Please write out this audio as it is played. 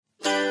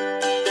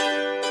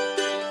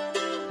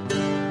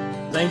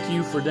Thank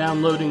you for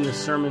downloading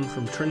this sermon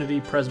from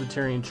Trinity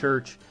Presbyterian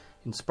Church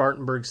in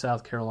Spartanburg,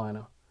 South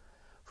Carolina.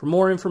 For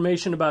more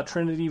information about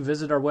Trinity,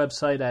 visit our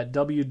website at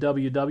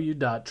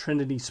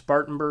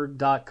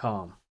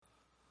www.trinityspartanburg.com.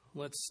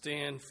 Let's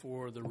stand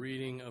for the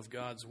reading of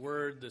God's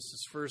Word. This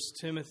is 1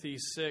 Timothy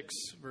 6,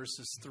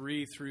 verses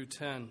 3 through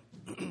 10.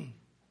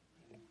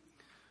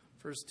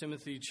 1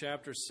 Timothy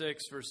chapter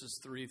 6, verses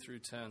 3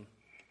 through 10.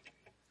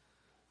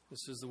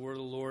 This is the word of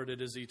the Lord.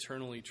 It is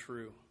eternally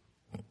true.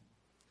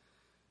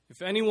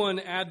 If anyone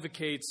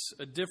advocates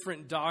a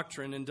different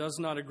doctrine and does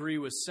not agree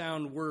with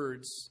sound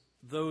words,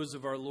 those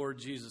of our Lord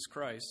Jesus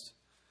Christ,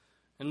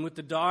 and with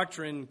the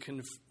doctrine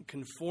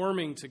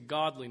conforming to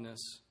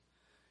godliness,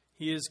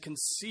 he is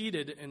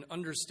conceited and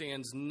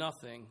understands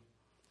nothing,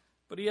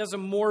 but he has a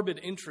morbid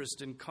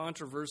interest in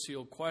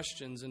controversial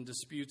questions and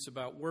disputes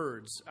about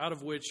words, out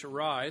of which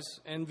arise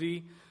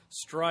envy,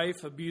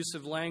 strife,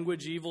 abusive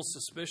language, evil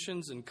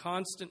suspicions, and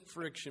constant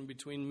friction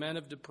between men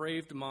of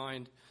depraved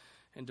mind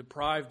and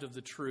deprived of the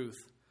truth,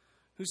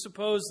 who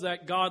suppose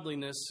that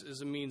godliness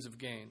is a means of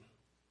gain.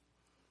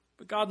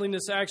 But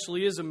godliness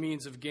actually is a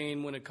means of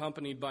gain when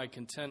accompanied by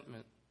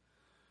contentment.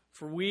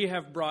 For we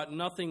have brought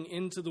nothing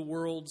into the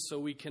world, so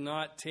we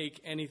cannot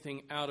take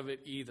anything out of it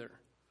either.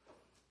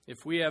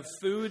 If we have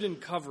food and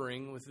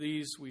covering, with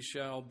these we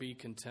shall be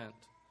content.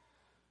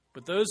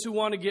 But those who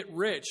want to get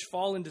rich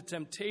fall into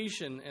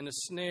temptation and a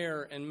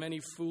snare and many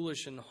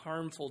foolish and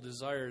harmful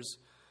desires,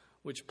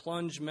 which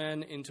plunge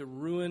men into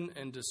ruin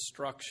and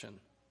destruction.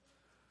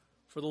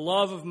 For the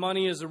love of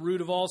money is a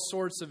root of all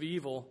sorts of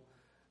evil,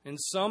 and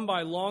some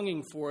by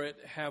longing for it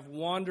have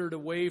wandered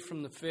away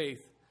from the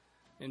faith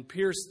and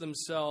pierced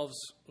themselves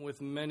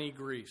with many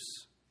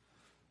griefs.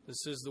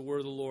 This is the word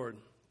of the Lord.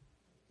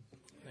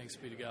 Thanks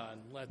be to God.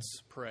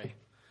 Let's pray.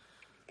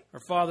 Our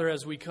Father,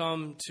 as we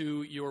come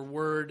to your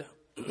word,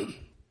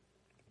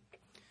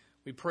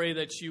 we pray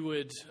that you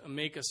would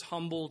make us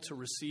humble to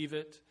receive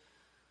it,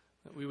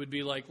 that we would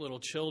be like little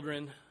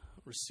children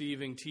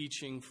receiving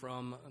teaching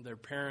from their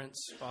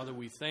parents. Father,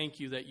 we thank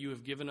you that you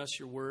have given us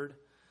your word,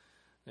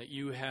 that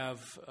you have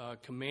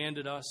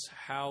commanded us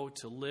how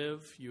to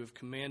live. You have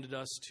commanded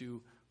us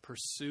to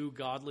pursue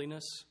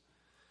godliness.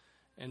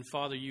 And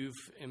Father,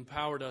 you've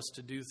empowered us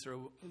to do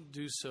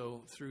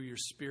so through your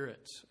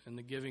Spirit and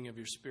the giving of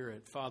your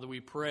Spirit. Father,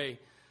 we pray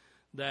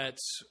that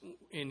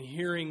in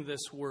hearing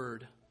this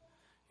word,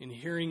 in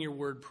hearing your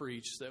word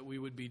preached, that we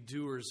would be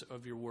doers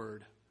of your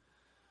word,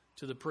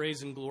 to the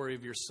praise and glory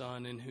of your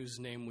Son, in whose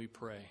name we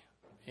pray.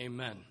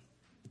 Amen.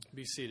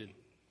 Be seated.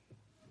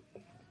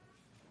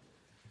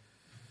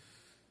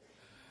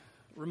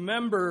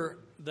 Remember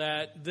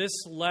that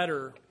this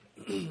letter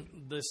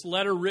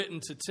written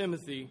to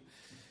Timothy,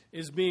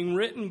 is being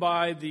written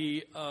by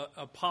the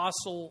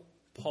Apostle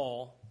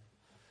Paul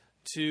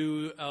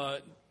to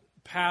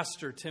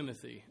Pastor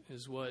Timothy,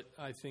 is what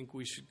I think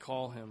we should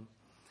call him.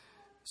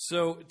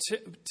 So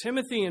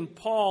Timothy and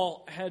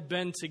Paul had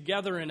been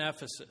together in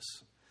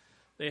Ephesus.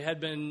 They had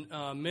been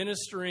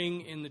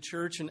ministering in the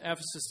church in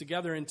Ephesus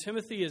together, and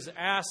Timothy is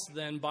asked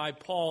then by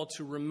Paul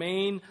to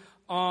remain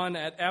on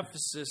at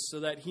Ephesus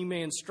so that he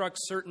may instruct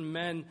certain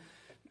men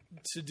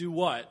to do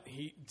what?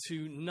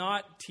 To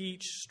not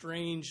teach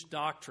strange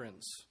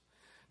doctrines,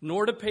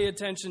 nor to pay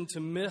attention to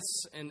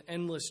myths and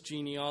endless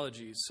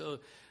genealogies. So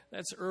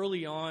that's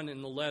early on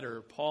in the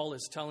letter. Paul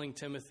is telling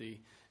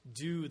Timothy,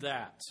 do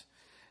that.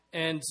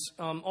 And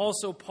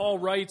also Paul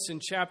writes in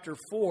chapter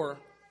 4,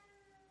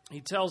 he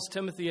tells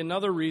Timothy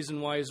another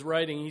reason why he's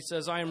writing. He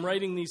says, I am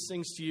writing these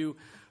things to you,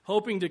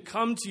 hoping to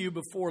come to you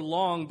before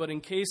long, but in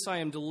case I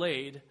am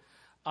delayed,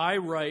 I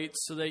write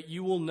so that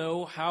you will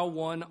know how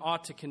one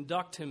ought to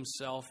conduct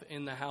himself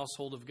in the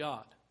household of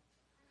God,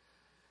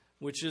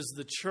 which is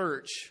the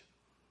church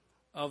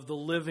of the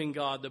living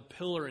God, the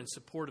pillar and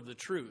support of the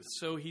truth.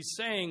 So he's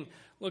saying,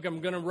 look,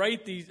 I'm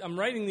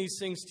writing these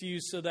things to you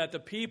so that the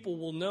people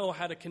will know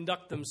how to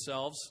conduct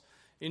themselves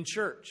in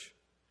church,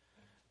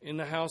 in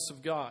the house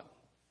of God.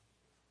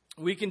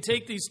 We can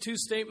take these two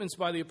statements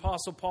by the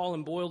Apostle Paul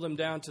and boil them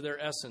down to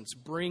their essence.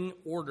 Bring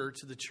order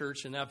to the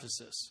church in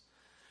Ephesus.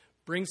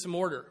 Bring some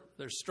order.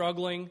 They're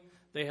struggling.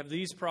 They have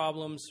these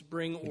problems.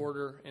 Bring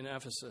order in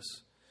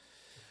Ephesus.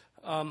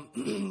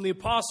 The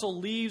apostle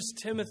leaves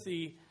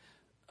Timothy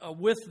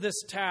with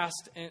this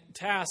task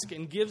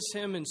and gives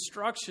him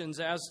instructions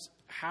as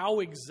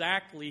how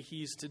exactly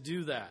he's to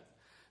do that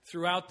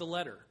throughout the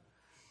letter.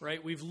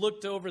 Right? We've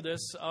looked over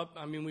this up.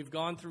 We've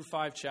gone through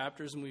 5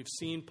 chapters and we've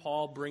seen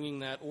Paul bringing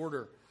that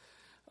order.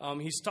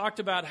 He's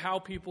talked about how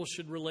people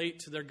should relate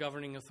to their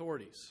governing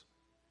authorities.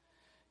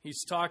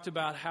 He's talked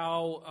about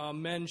how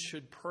men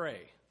should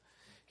pray.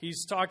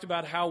 He's talked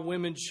about how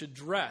women should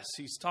dress.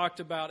 He's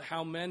talked about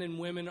how men and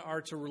women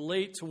are to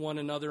relate to one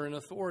another in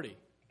authority.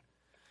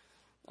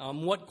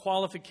 What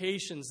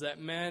qualifications that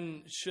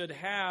men should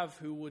have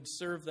who would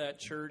serve that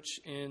church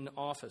in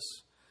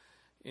office,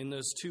 in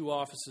those 2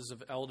 offices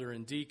of elder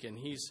and deacon.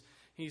 He's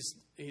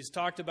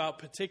talked about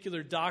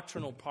particular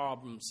doctrinal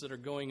problems that are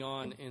going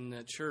on in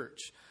the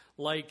church,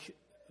 like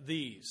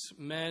these: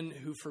 men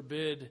who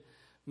forbid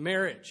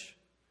marriage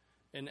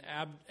and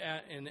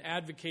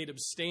advocate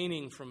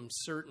abstaining from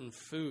certain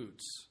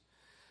foods.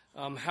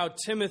 How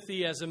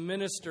Timothy, as a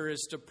minister,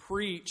 is to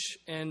preach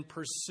and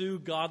pursue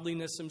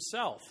godliness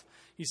himself.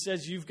 He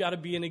says you've got to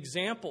be an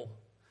example.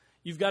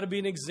 You've got to be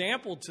an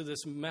example to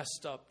this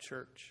messed up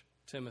church,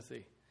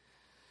 Timothy.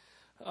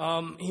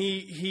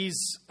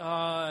 He's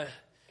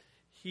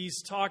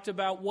talked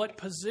about what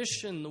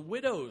position the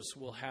widows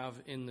will have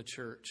in the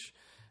church.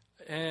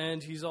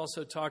 And he's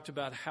also talked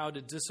about how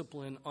to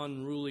discipline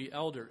unruly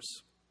elders.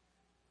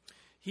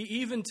 He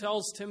even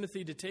tells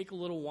Timothy to take a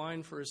little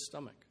wine for his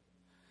stomach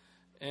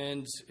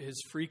and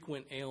his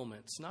frequent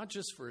ailments. Not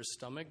just for his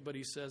stomach, but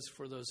he says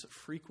for those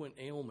frequent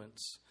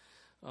ailments.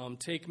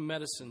 Take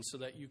medicine so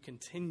that you can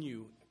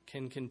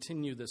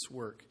continue this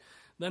work.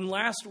 Then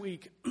last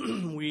week,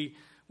 we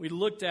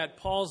looked at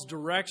Paul's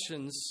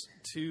directions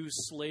to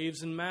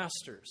slaves and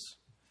masters.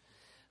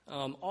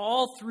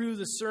 All through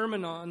the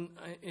sermon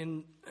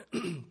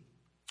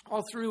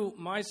all through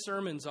my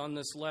sermons on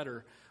this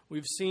letter,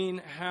 we've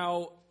seen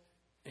how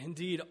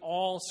indeed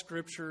all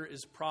Scripture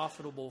is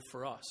profitable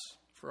for us,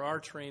 for our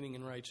training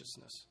in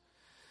righteousness.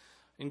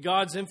 In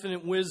God's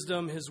infinite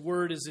wisdom, His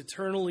Word is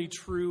eternally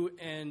true,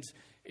 and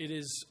it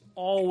is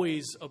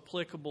always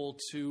applicable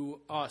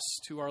to us,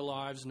 to our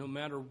lives, no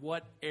matter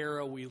what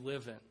era we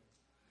live in.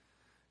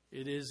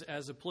 It is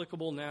as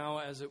applicable now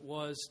as it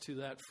was to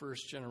that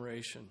first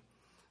generation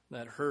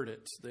that heard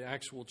it, the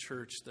actual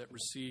church that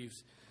received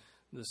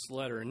this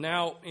letter.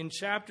 Now, in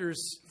chapter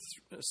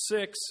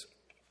 6,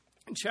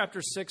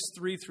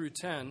 3 through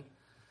 10,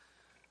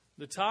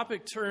 the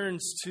topic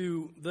turns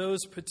to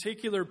those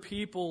particular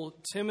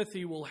people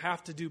Timothy will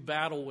have to do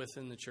battle with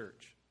in the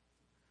church.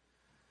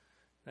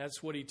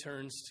 That's what he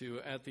turns to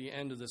at the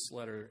end of this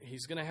letter.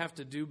 He's going to have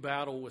to do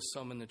battle with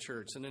some in the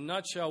church. In a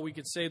nutshell, we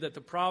could say that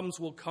the problems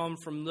will come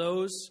from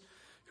those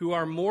who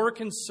are more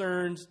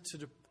concerned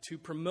to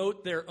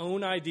promote their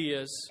own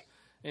ideas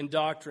and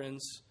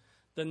doctrines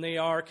than they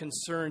are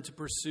concerned to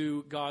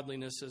pursue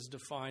godliness as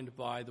defined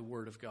by the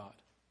Word of God.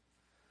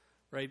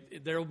 Right?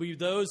 There will be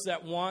those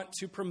that want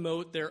to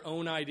promote their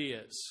own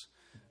ideas,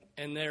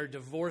 and they're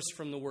divorced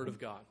from the Word of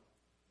God.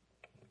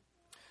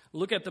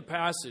 Look at the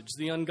passage.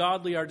 The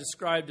ungodly are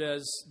described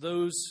as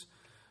those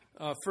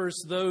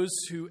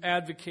who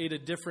advocate a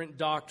different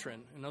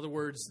doctrine. In other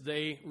words,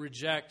 they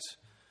reject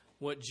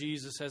what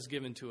Jesus has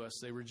given to us.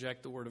 They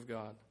reject the Word of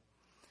God.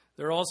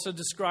 They're also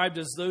described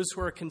as those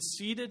who are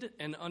conceited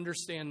and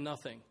understand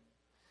nothing.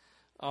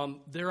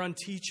 They're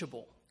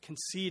unteachable,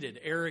 conceited,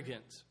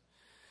 arrogant.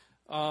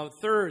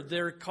 Third,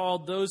 they're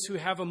called those who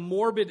have a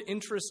morbid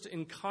interest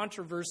in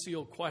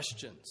controversial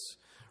questions.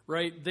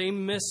 Right? They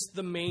miss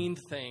the main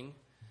thing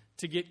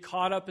to get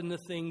caught up in the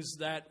things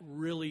that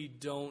really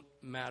don't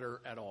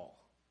matter at all.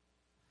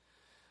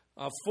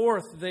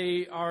 Fourth,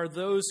 they are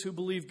those who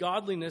believe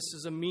godliness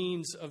is a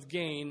means of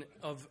gain,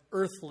 of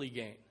earthly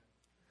gain.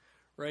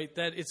 Right?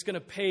 That it's going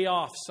to pay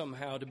off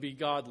somehow to be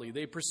godly.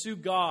 They pursue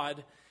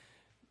God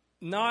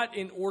not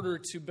in order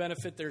to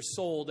benefit their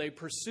soul. They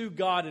pursue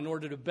God in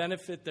order to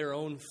benefit their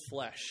own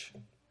flesh.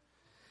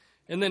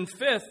 And then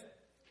fifth,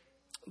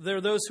 there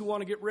are those who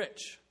want to get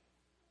rich.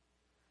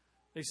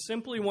 They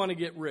simply want to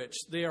get rich.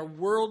 They are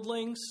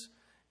worldlings,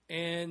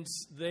 and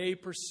they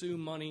pursue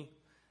money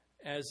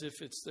as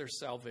if it's their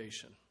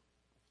salvation.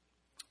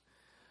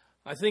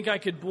 I think I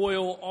could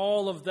boil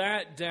all of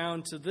that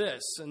down to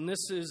this, and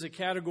this is a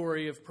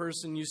category of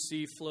person you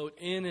see float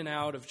in and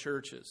out of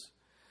churches.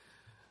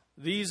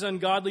 These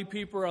ungodly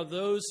people are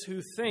those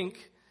who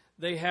think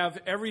they have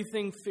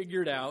everything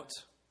figured out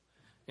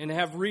and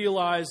have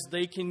realized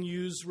they can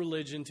use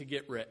religion to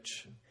get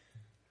rich.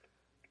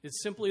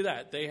 It's simply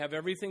that. They have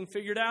everything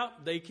figured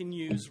out. They can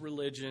use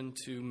religion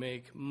to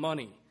make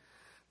money.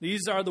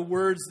 These are the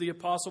words the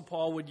Apostle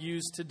Paul would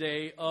use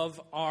today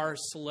of our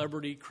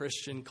celebrity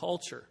Christian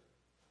culture.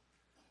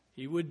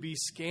 He would be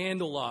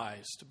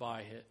scandalized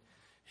by it.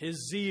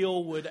 His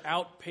zeal would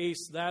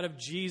outpace that of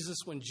Jesus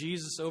when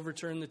Jesus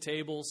overturned the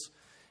tables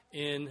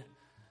in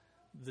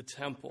the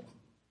temple.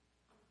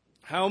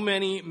 How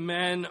many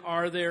men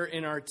are there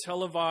in our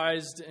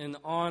televised and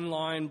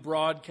online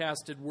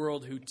broadcasted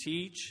world who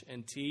teach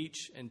and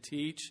teach and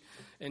teach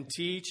and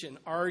teach and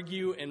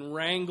argue and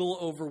wrangle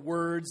over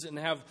words and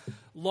have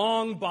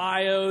long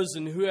bios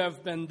and who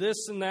have been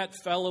this and that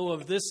fellow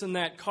of this and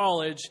that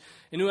college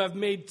and who have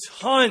made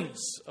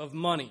tons of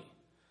money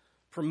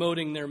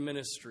promoting their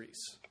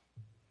ministries?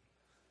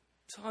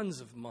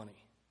 Tons of money.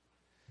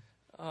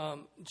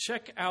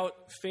 Check out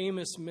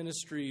Famous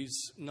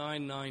Ministries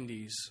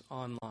 990s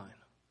online.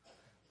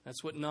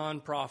 That's what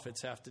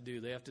nonprofits have to do.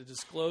 They have to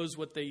disclose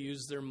what they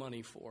use their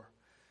money for.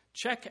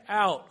 Check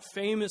out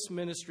Famous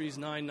Ministries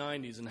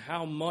 990s and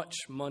how much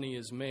money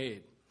is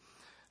made,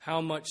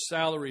 how much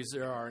salaries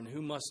there are, and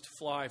who must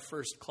fly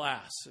first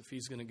class if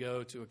he's going to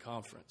go to a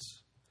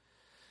conference.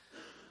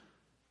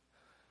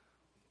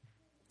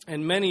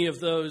 And many of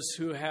those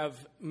who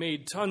have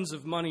made tons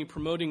of money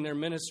promoting their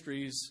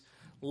ministries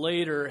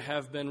later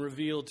have been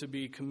revealed to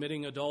be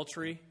committing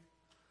adultery,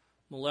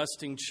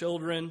 molesting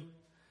children,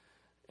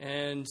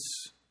 and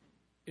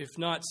if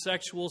not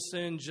sexual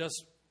sin,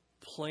 just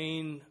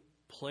plain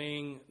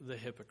playing the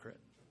hypocrite.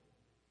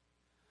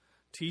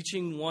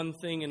 Teaching one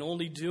thing and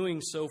only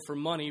doing so for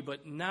money,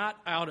 but not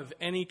out of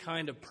any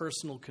kind of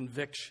personal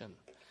conviction.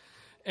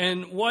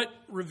 And what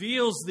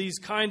reveals these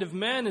kind of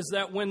men is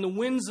that when the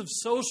winds of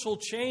social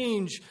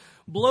change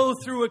blow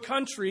through a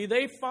country,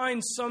 they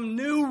find some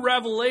new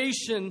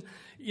revelation,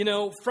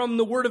 from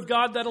the Word of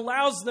God that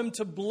allows them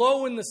to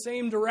blow in the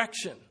same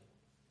direction.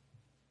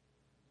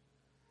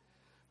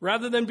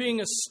 Rather than being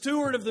a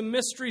steward of the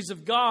mysteries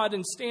of God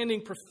and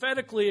standing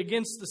prophetically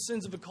against the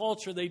sins of a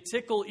culture, they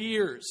tickle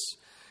ears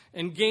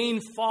and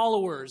gain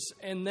followers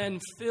and then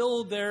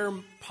fill their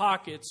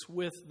pockets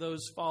with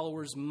those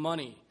followers'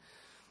 money.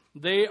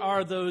 They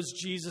are those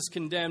Jesus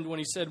condemned when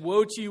he said,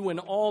 "Woe to you when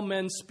all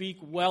men speak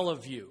well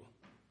of you."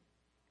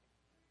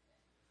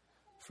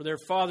 For their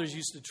fathers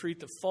used to treat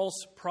the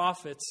false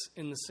prophets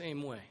in the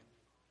same way.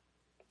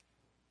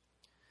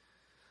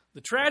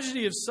 The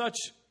tragedy of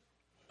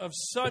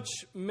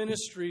such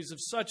ministries, of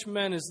such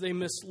men, is they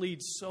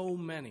mislead so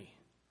many.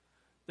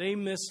 They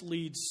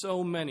mislead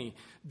so many.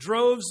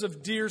 Droves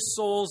of dear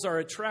souls are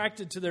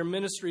attracted to their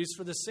ministries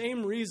for the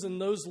same reason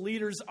those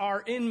leaders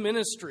are in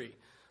ministry: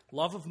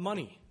 love of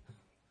money,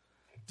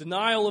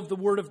 denial of the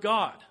Word of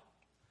God.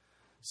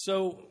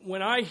 So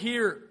when I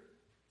hear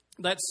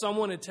that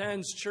someone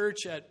attends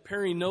church at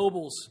Perry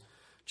Noble's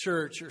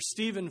church or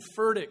Stephen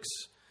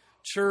Furtick's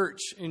church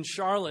in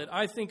Charlotte,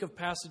 I think of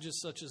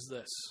passages such as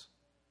this.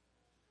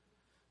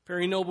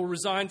 Perry Noble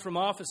resigned from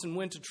office and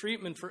went to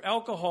treatment for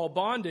alcohol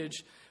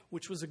bondage,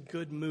 which was a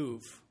good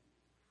move.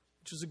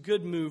 Which was a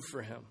good move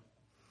for him.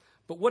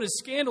 But what is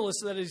scandalous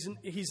is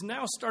that he's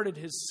now started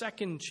his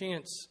second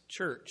chance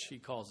church, he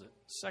calls it.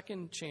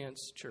 Second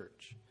chance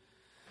church.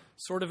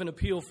 Sort of an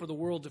appeal for the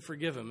world to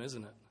forgive him,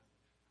 isn't it?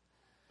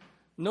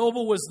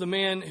 Noble was the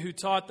man who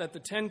taught that the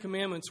Ten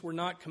Commandments were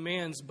not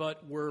commands,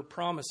 but were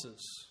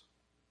promises.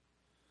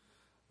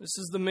 This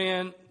is the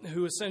man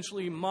who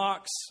essentially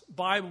mocks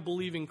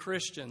Bible-believing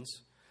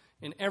Christians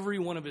in every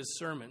one of his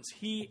sermons.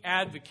 He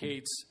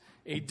advocates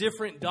a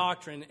different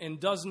doctrine and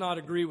does not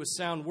agree with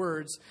sound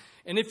words.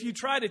 And if you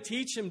try to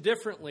teach him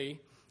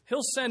differently,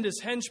 he'll send his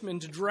henchmen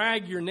to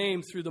drag your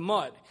name through the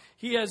mud.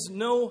 He has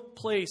no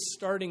place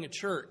starting a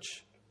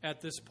church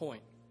at this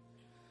point.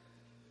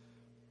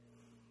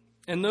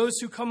 And those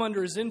who come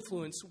under his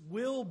influence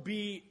will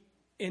be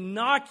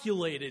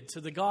inoculated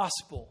to the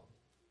gospel.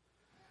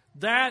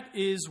 That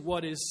is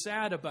what is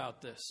sad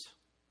about this.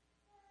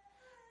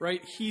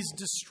 Right? He's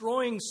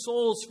destroying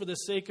souls for the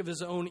sake of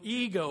his own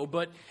ego.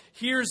 But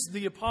here's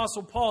the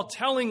Apostle Paul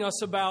telling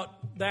us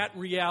about that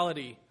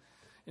reality.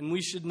 And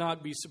we should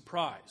not be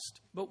surprised.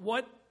 But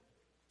what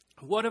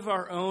of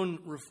our own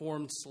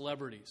Reformed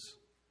celebrities?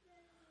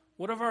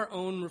 What of our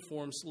own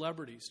Reformed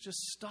celebrities? Just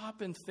stop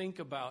and think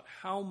about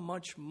how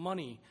much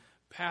money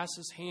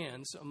passes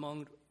hands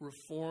among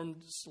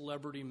Reformed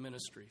celebrity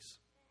ministries.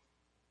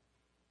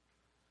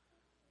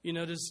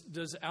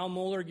 Does Al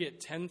Mohler get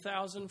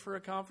 $10,000 for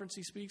a conference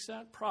he speaks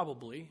at?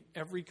 Probably.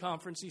 Every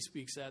conference he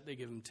speaks at, they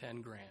give him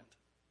 $10,000.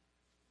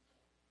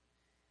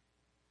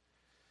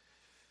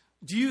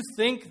 Do you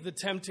think the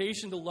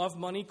temptation to love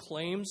money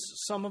claims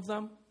some of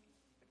them?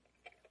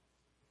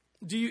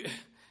 Do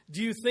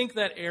you think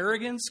that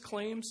arrogance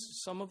claims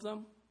some of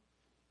them?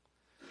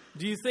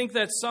 Do you think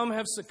that some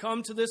have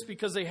succumbed to this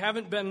because they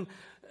haven't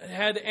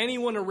had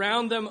anyone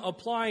around them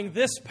applying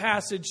this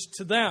passage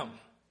to them?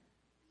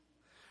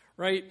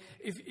 Right?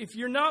 If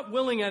you're not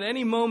willing at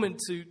any moment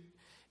to,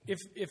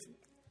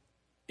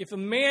 if a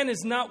man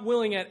is not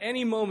willing at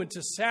any moment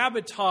to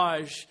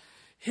sabotage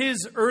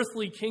his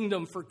earthly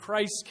kingdom for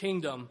Christ's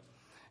kingdom,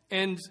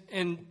 and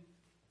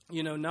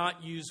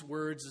not use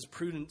words as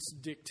prudence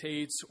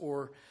dictates,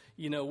 or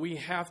we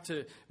have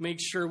to make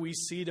sure we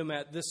seat him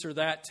at this or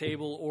that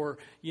table, or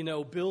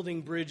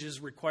building bridges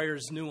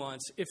requires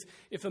nuance.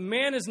 If a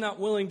man is not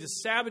willing to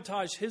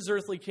sabotage his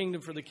earthly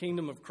kingdom for the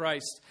kingdom of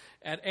Christ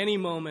at any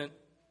moment,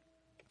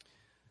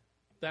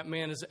 that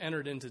man has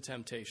entered into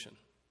temptation.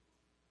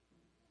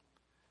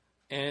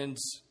 And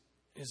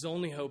his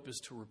only hope is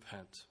to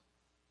repent.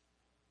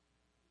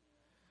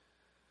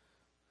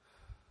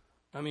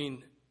 I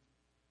mean,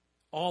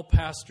 all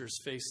pastors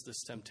face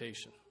this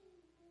temptation.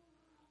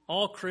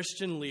 All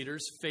Christian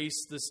leaders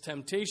face this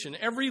temptation.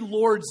 Every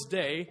Lord's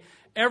Day,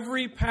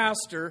 every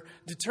pastor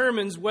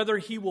determines whether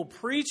he will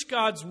preach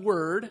God's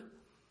word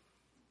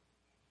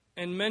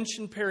and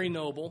mention Perry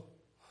Noble,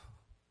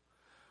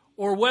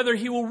 or whether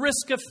he will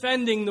risk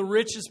offending the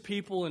richest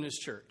people in his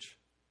church.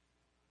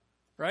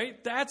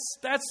 Right? That's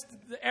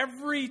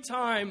every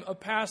time a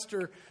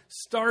pastor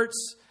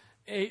starts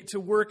to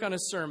work on a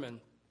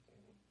sermon,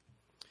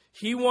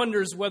 he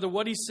wonders whether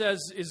what he says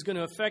is going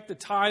to affect the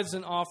tithes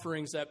and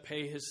offerings that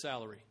pay his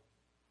salary,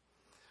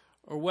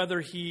 or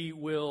whether he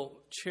will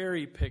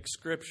cherry pick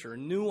Scripture,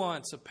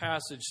 nuance a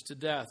passage to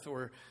death,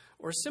 or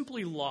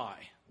simply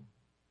lie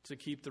to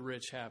keep the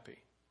rich happy.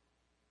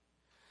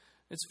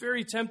 It's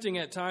very tempting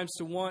at times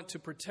to want to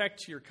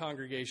protect your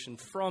congregation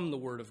from the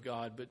Word of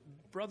God. But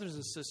brothers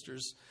and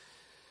sisters,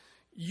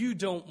 You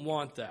don't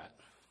want that.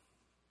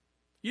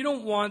 You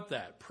don't want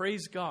that.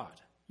 Praise God.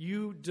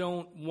 You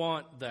don't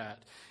want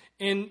that.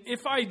 And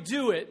if I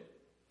do it,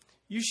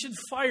 you should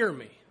fire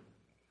me.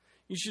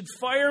 You should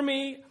fire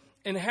me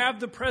and have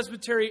the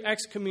presbytery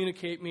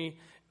excommunicate me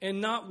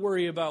and not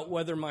worry about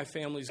whether my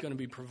family is going to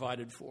be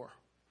provided for.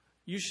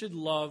 You should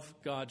love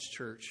God's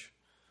church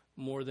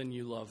more than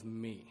you love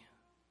me.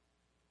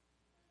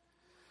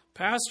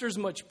 Pastors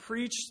must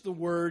preach the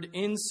word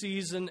in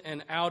season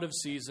and out of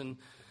season.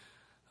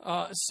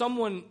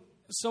 Someone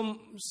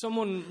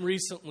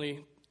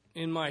recently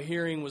in my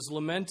hearing was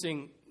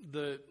lamenting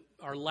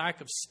our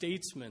lack of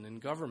statesmen in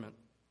government.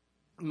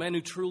 Men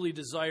who truly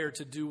desire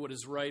to do what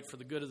is right for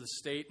the good of the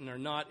state and are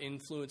not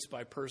influenced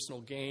by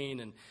personal gain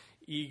and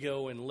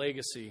ego and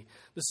legacy.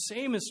 The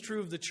same is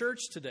true of the church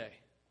today.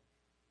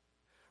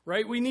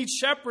 Right? We need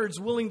shepherds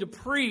willing to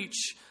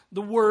preach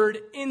the word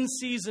in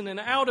season and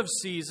out of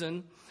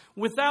season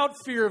without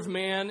fear of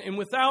man and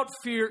with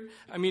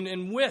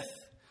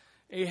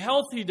a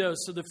healthy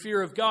dose of the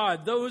fear of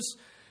God.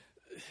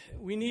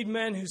 We need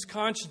men whose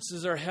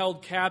consciences are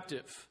held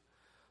captive.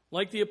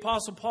 Like the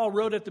Apostle Paul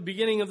wrote at the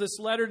beginning of this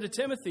letter to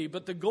Timothy,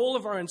 but the goal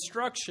of our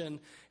instruction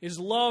is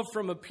love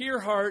from a pure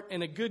heart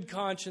and a good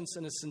conscience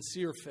and a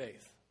sincere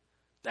faith.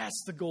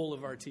 That's the goal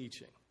of our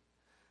teaching.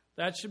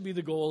 That should be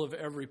the goal of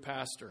every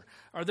pastor.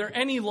 Are there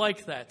any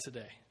like that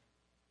today?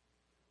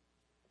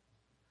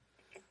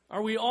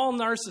 Are we all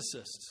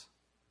narcissists?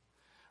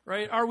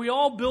 Right? Are we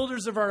all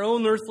builders of our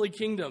own earthly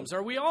kingdoms?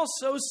 Are we all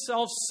so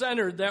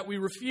self-centered that we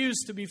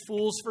refuse to be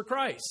fools for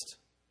Christ?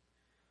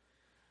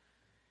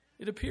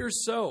 It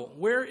appears so.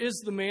 Where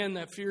is the man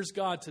that fears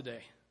God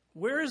today?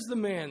 Where is the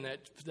man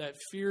that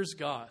fears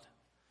God?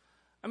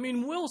 I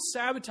mean, we'll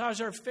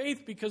sabotage our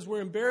faith because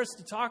we're embarrassed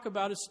to talk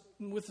about it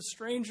with a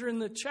stranger in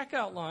the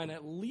checkout line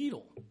at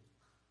Lidl.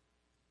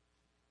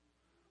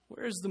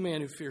 Where is the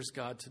man who fears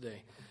God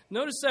today?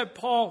 Notice that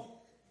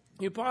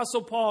the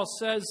Apostle Paul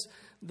says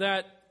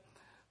that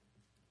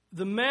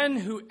the men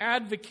who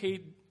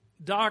advocate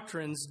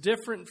doctrines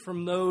different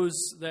from those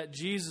that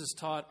Jesus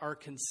taught are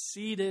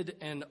conceited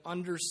and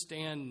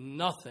understand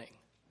nothing.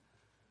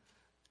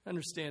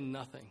 Understand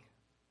nothing.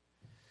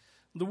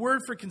 The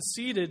word for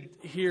conceited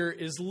here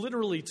is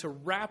literally to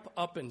wrap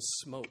up in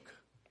smoke,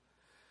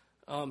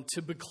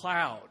 to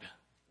becloud,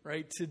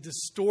 right? To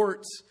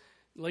distort,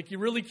 like you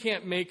really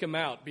can't make them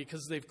out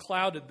because they've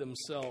clouded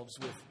themselves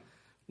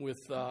with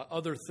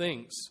other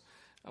things.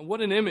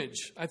 What an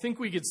image. I think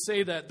we could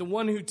say that the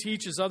one who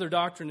teaches other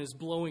doctrine is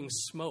blowing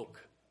smoke,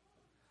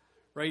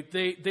 right?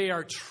 They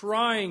are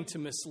trying to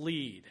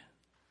mislead.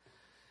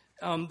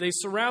 They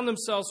surround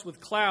themselves with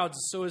clouds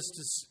so as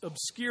to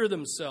obscure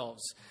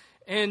themselves.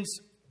 And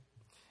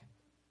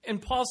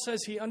Paul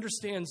says he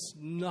understands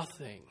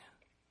nothing.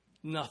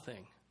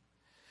 Nothing.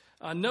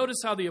 Notice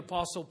how the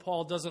Apostle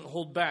Paul doesn't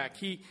hold back.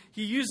 He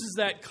uses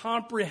that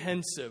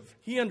comprehensive.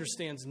 He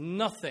understands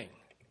nothing.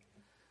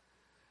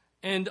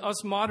 And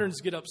us moderns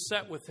get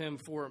upset with him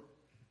for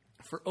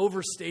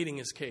overstating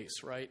his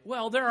case, right?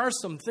 Well, there are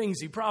some things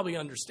he probably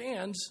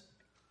understands,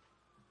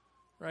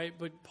 right?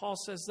 But Paul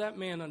says that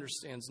man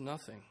understands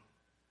nothing.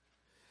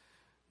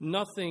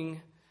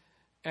 Nothing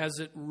as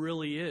it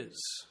really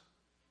is.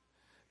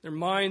 Their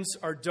minds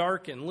are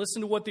darkened.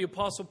 Listen to what the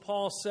Apostle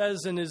Paul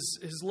says in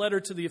his letter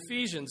to the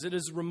Ephesians. It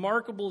is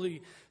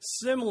remarkably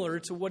similar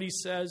to what he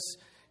says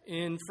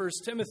in 1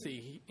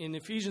 Timothy. In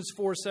Ephesians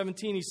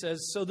 4:17, he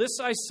says, "So this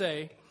I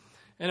say,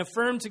 and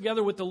affirm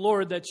together with the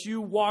Lord, that you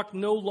walk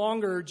no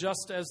longer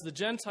just as the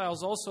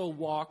Gentiles also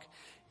walk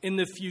in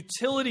the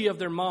futility of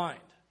their mind,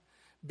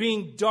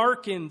 being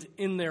darkened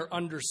in their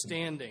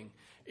understanding,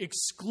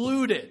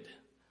 excluded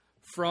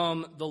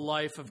from the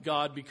life of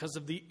God because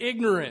of the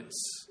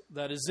ignorance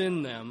that is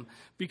in them,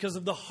 because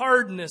of the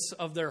hardness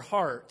of their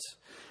heart.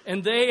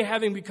 And they,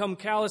 having become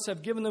callous,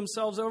 have given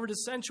themselves over to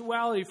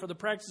sensuality for the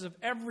practice of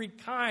every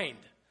kind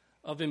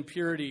of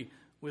impurity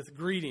with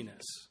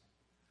greediness."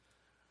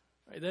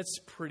 Right, that's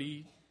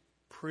pretty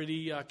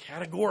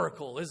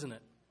categorical, isn't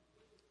it?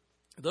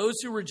 Those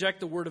who reject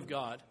the Word of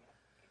God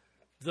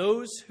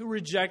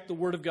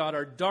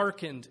are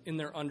darkened in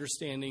their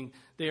understanding.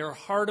 They are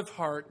hard of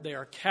heart, they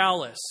are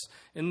callous,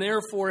 and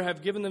therefore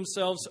have given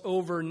themselves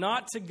over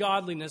not to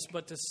godliness,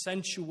 but to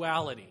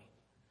sensuality.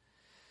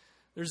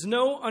 There's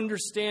no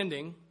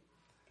understanding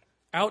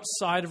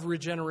outside of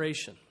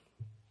regeneration.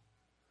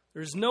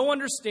 There's no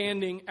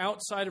understanding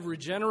outside of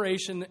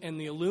regeneration and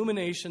the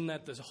illumination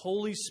that the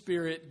Holy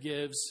Spirit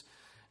gives,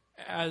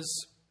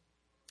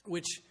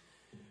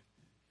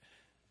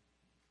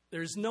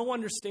 there's no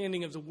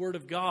understanding of the Word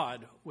of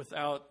God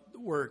without the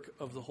work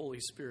of the Holy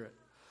Spirit.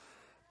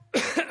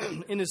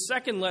 In his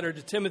second letter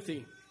to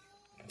Timothy,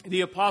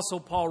 the Apostle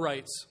Paul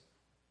writes,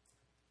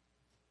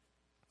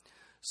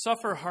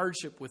 "Suffer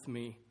hardship with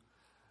me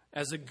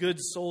as a good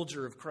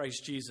soldier of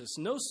Christ Jesus.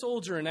 No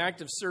soldier in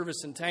active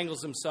service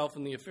entangles himself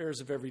in the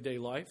affairs of everyday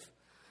life,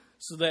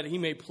 so that he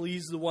may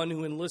please the one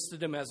who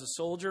enlisted him as a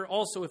soldier.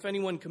 Also, if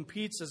anyone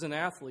competes as an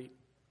athlete,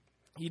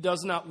 he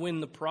does not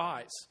win the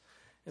prize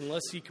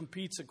unless he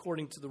competes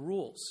according to the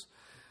rules.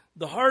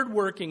 The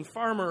hardworking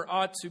farmer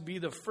ought to be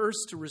the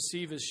first to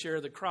receive his share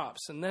of the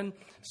crops. And then,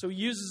 so he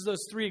uses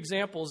those three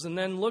examples, and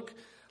then look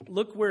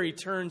where he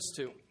turns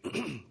to.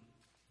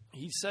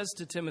 He says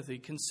to Timothy,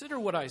 consider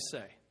what I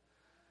say.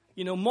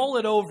 Mull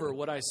it over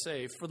what I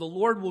say, for the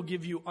Lord will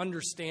give you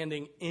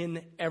understanding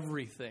in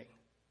everything.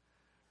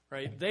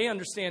 Right? They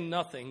understand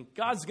nothing.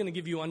 God's going to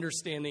give you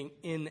understanding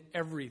in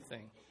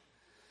everything.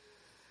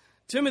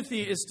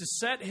 Timothy is to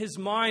set his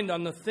mind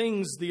on the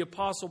things the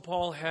Apostle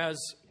Paul has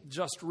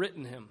just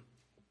written him.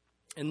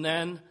 And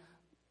then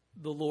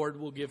the Lord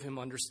will give him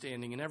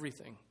understanding in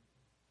everything.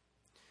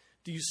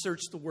 Do you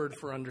search the Word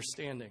for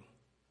understanding?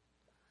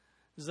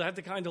 Is that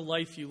the kind of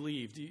life you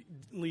lead?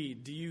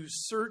 Do you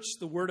search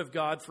the Word of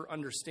God for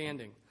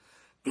understanding?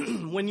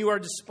 When you are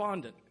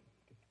despondent,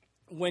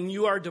 when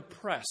you are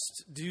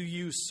depressed, do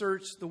you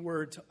search the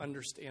Word to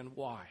understand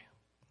why?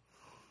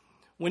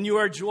 When you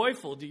are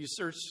joyful, do you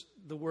search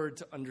the Word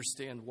to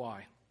understand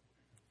why?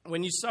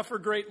 When you suffer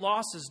great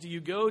losses, do you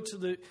go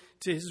to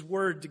His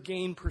Word to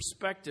gain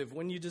perspective?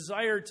 When you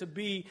desire to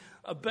be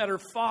a better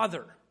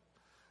father,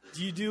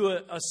 do you do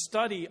a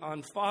study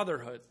on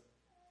fatherhood?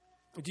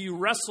 Do you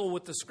wrestle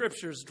with the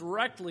Scriptures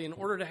directly in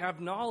order to have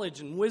knowledge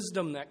and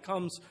wisdom that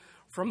comes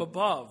from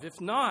above?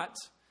 If not,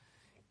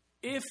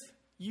 if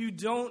you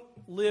don't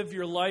live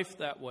your life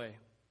that way,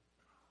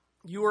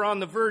 you are on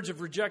the verge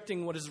of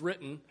rejecting what is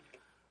written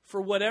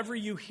for whatever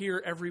you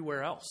hear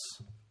everywhere else.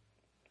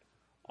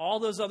 All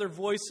those other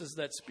voices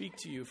that speak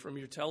to you from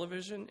your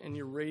television and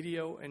your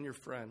radio and your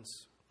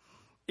friends.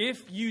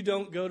 If you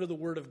don't go to the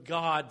Word of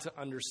God to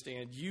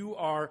understand, you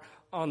are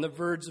on the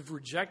verge of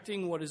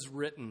rejecting what is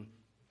written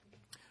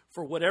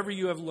for whatever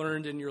you have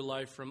learned in your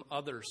life from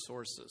other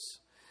sources.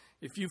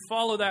 If you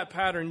follow that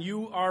pattern,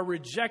 you are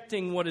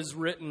rejecting what is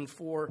written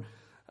for,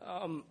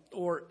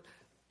 or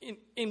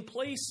in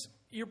place,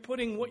 you're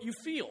putting what you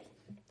feel.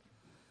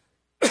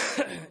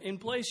 In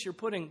place, you're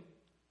putting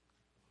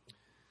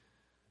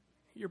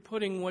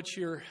what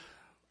your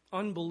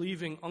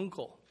unbelieving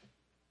uncle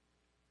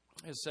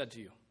has said to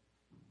you.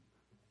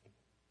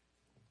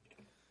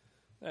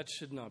 That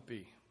should not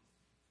be.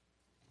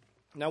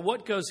 Now,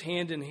 what goes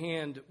hand in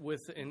hand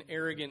with an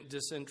arrogant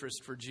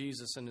disinterest for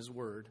Jesus and His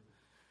Word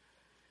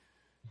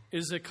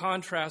is a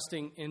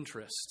contrasting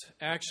interest.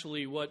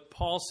 Actually, what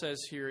Paul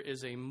says here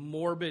is a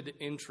morbid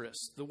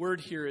interest. The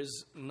word here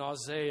is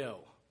nauseo,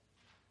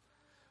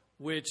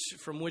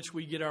 from which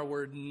we get our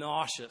word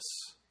nauseous,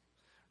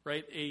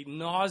 right? A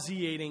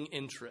nauseating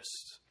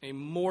interest, a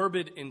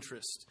morbid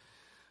interest.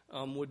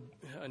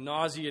 A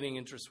nauseating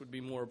interest would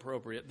be more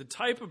appropriate. The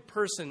type of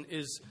person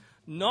is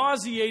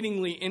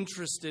nauseatingly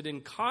interested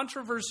in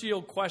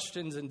controversial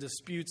questions and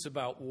disputes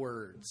about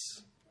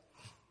words.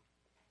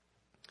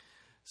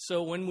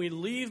 So when we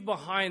leave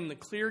behind the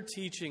clear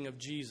teaching of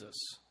Jesus,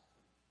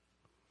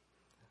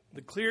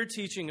 the clear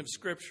teaching of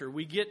Scripture,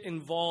 we get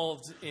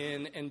involved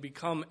in and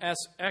become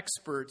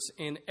experts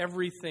in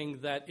everything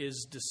that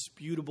is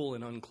disputable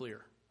and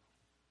unclear.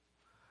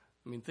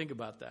 I mean, think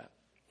about that.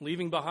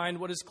 Leaving behind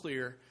what is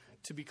clear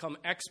to become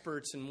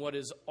experts in what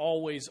is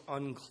always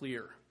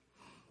unclear.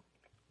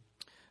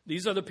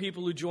 These are the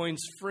people who join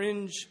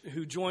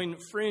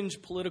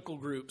fringe political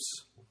groups,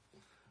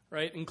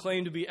 right, and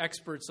claim to be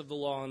experts of the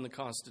law and the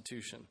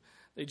Constitution.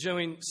 They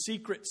join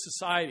secret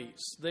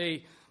societies.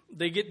 They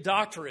get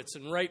doctorates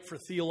and write for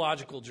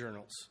theological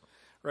journals,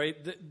 right?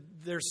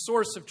 Their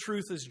source of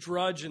truth is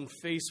Drudge and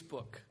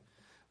Facebook.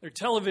 Their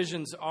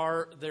televisions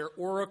are their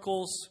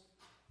oracles.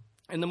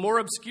 And the more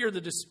obscure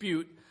the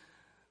dispute,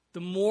 the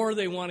more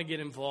they want to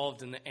get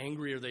involved and the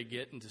angrier they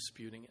get in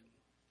disputing it.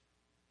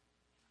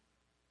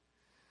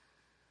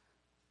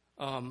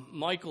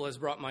 Michael has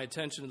brought my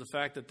attention to the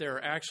fact that there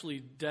are actually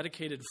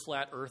dedicated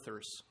flat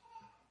earthers.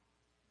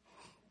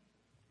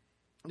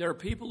 There are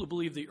people who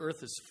believe the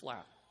earth is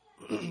flat.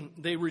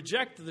 They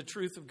reject the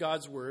truth of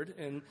God's word,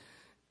 and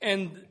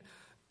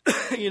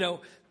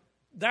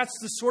that's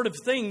the sort of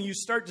thing you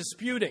start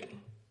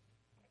disputing,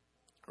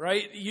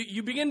 right?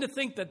 You begin to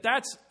think that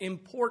that's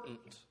important.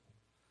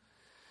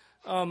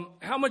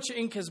 How much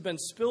ink has been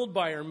spilled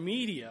by our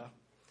media,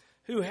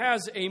 who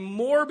has a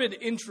morbid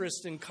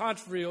interest in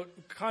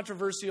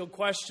controversial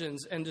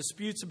questions and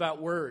disputes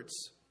about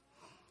words?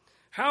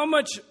 How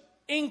much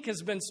ink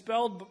has been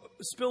spilled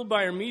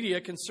by our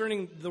media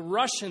concerning the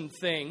Russian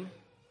thing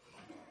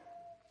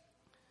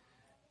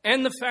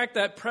and the fact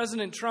that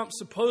President Trump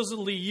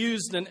supposedly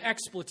used an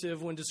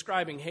expletive when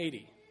describing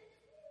Haiti?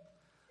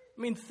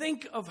 I mean,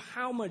 think of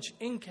how much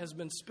ink has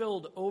been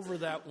spilled over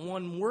that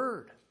one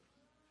word.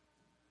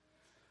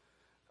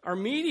 Our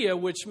media,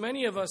 which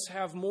many of us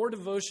have more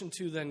devotion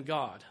to than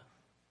God,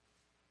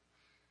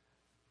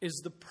 is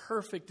the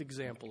perfect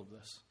example of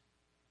this.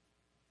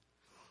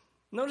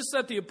 Notice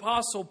that the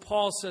Apostle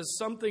Paul says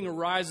something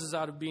arises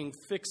out of being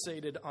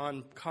fixated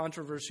on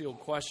controversial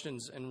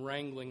questions and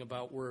wrangling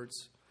about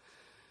words.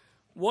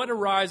 What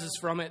arises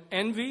from it?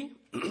 Envy,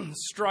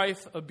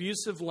 strife,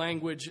 abusive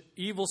language,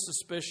 evil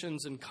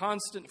suspicions, and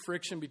constant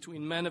friction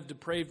between men of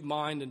depraved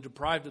mind and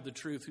deprived of the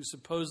truth who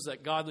suppose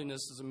that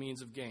godliness is a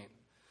means of gain.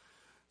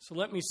 So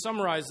let me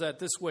summarize that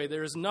this way.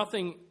 There is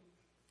nothing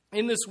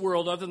in this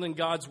world other than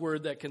God's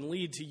word that can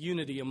lead to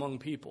unity among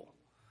people.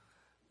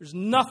 There's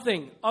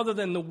nothing other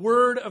than the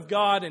word of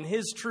God and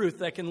his truth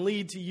that can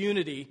lead to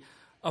unity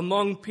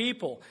among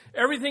people.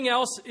 Everything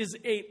else is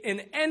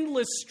an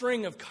endless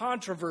string of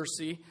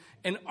controversy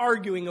and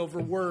arguing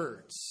over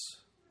words.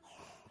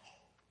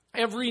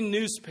 Every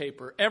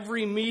newspaper,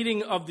 every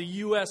meeting of the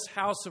U.S.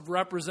 House of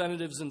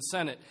Representatives and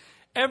Senate,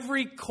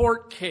 every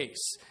court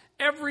case,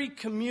 every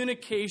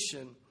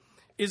communication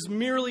is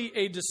merely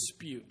a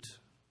dispute,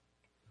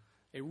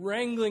 a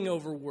wrangling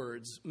over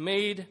words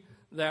made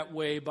that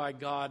way by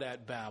God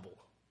at Babel.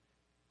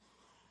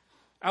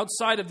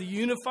 Outside of the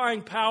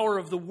unifying power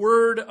of the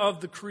word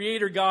of the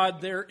Creator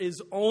God, there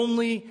is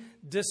only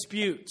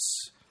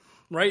disputes.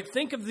 Right?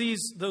 Think of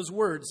those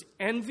words: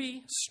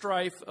 envy,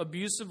 strife,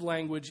 abusive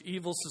language,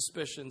 evil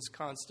suspicions,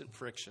 constant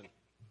friction.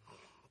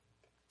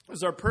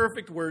 Those are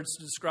perfect words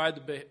to describe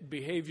the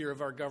behavior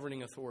of our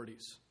governing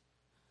authorities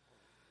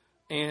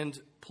and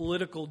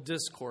political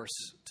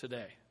discourse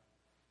today.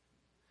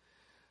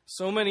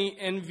 So many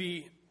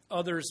envy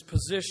others'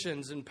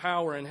 positions and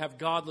power and have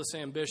godless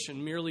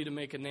ambition merely to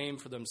make a name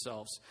for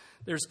themselves.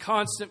 There's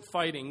constant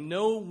fighting,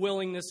 no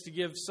willingness to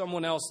give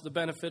someone else the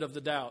benefit of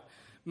the doubt.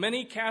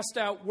 Many cast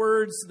out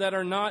words that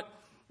are not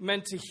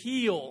meant to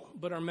heal,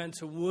 but are meant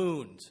to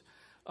wound.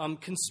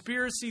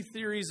 Conspiracy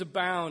theories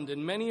abound,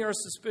 and many are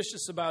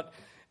suspicious about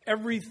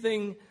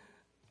everything,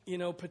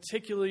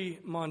 particularly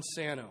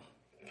Monsanto.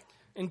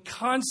 And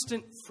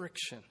constant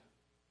friction.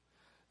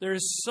 There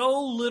is so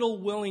little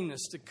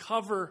willingness to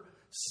cover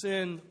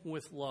sin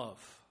with love.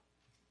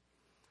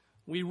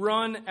 We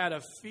run at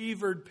a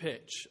fevered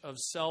pitch of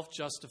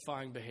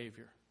self-justifying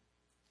behavior.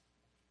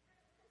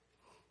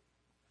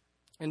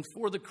 And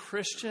for the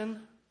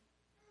Christian,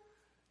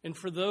 and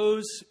for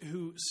those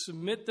who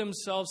submit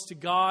themselves to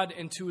God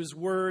and to His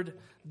Word,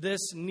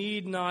 this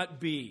need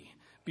not be,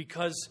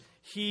 because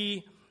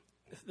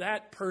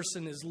that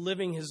person is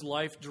living his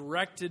life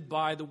directed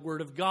by the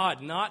Word of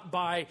God, not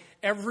by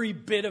every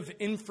bit of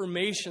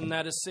information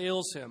that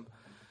assails him,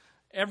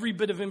 every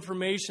bit of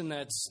information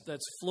that's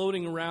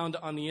floating around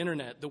on the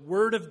internet. The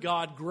Word of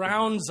God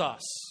grounds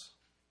us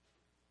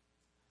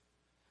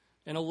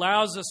and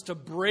allows us to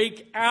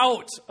break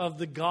out of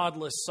the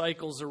godless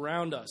cycles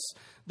around us.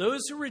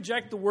 Those who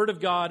reject the Word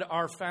of God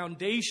are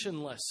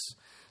foundationless.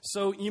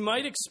 So you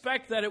might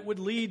expect that it would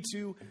lead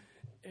to,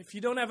 if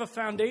you don't have a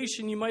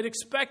foundation, you might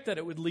expect that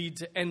it would lead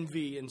to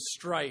envy and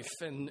strife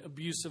and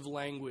abusive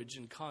language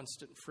and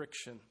constant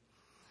friction.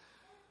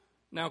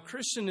 Now,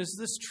 Christian, is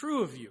this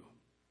true of you?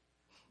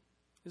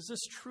 Is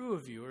this true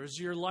of you? Or is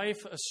your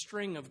life a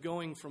string of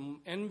going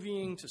from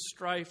envying to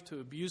strife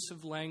to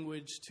abusive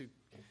language to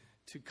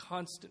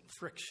constant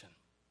friction?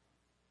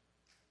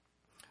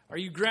 Are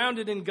you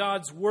grounded in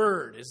God's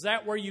Word? Is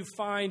that where you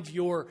find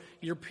your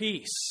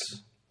peace?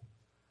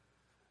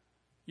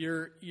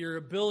 Your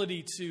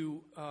ability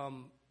to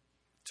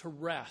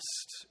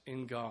rest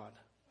in God?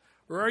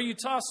 Or are you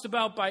tossed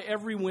about by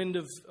every wind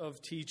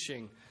of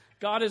teaching?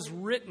 God has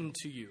written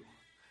to you.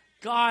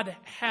 God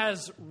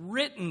has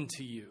written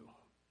to you.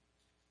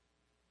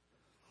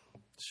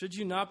 Should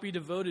you not be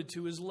devoted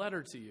to His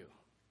letter to you?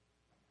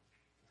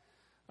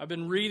 I've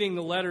been reading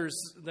the letters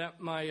that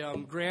my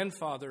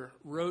grandfather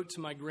wrote to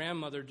my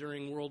grandmother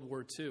during World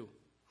War II.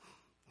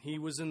 He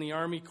was in the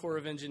Army Corps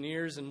of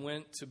Engineers and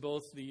went to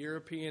both the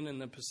European and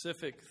the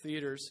Pacific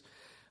theaters.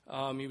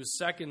 He was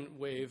second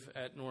wave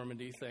at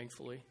Normandy,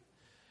 thankfully,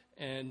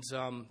 and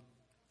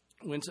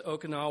went to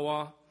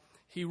Okinawa.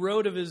 He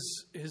wrote of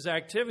his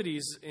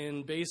activities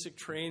in basic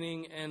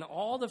training and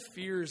all the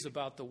fears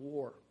about the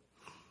war.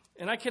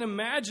 And I can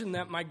imagine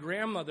that my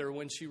grandmother,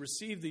 when she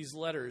received these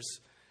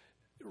letters,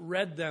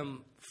 read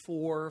them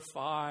 4,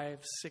 5,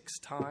 6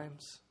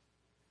 times.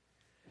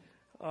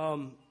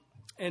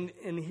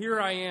 And here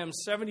I am,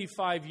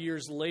 75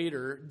 years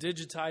later,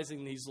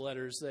 digitizing these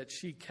letters that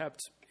she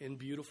kept in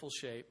beautiful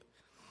shape.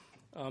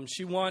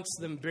 She wants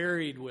them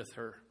buried with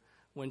her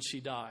when she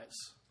dies,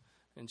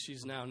 and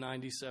she's now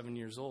 97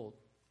 years old.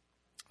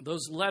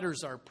 Those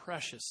letters are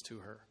precious to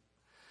her,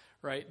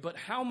 right? But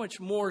how much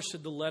more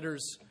should the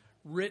letters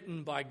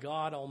written by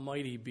God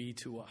Almighty be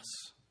to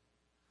us?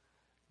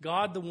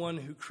 God, the one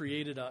who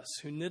created us,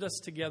 who knit us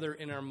together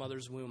in our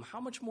mother's womb, how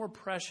much more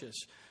precious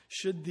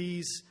should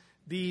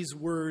these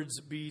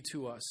words be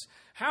to us?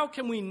 How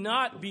can we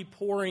not be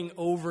poring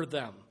over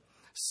them,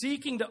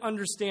 seeking to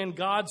understand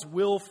God's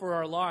will for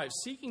our lives,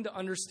 seeking to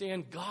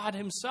understand God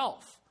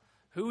Himself,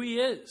 who He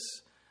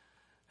is,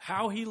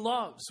 how He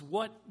loves,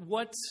 what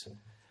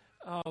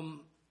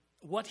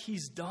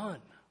He's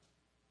done?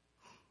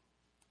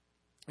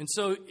 And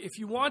so if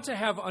you want to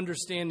have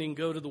understanding,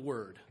 go to the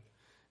Word.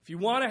 If you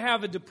want to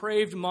have a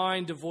depraved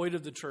mind devoid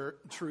of the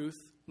truth,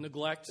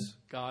 neglect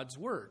God's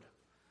Word.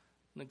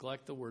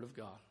 Neglect the Word of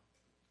God.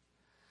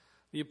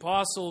 The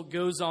apostle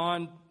goes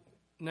on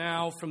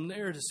now from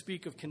there to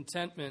speak of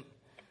contentment,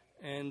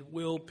 and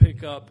we'll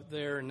pick up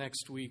there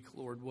next week,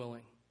 Lord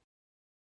willing.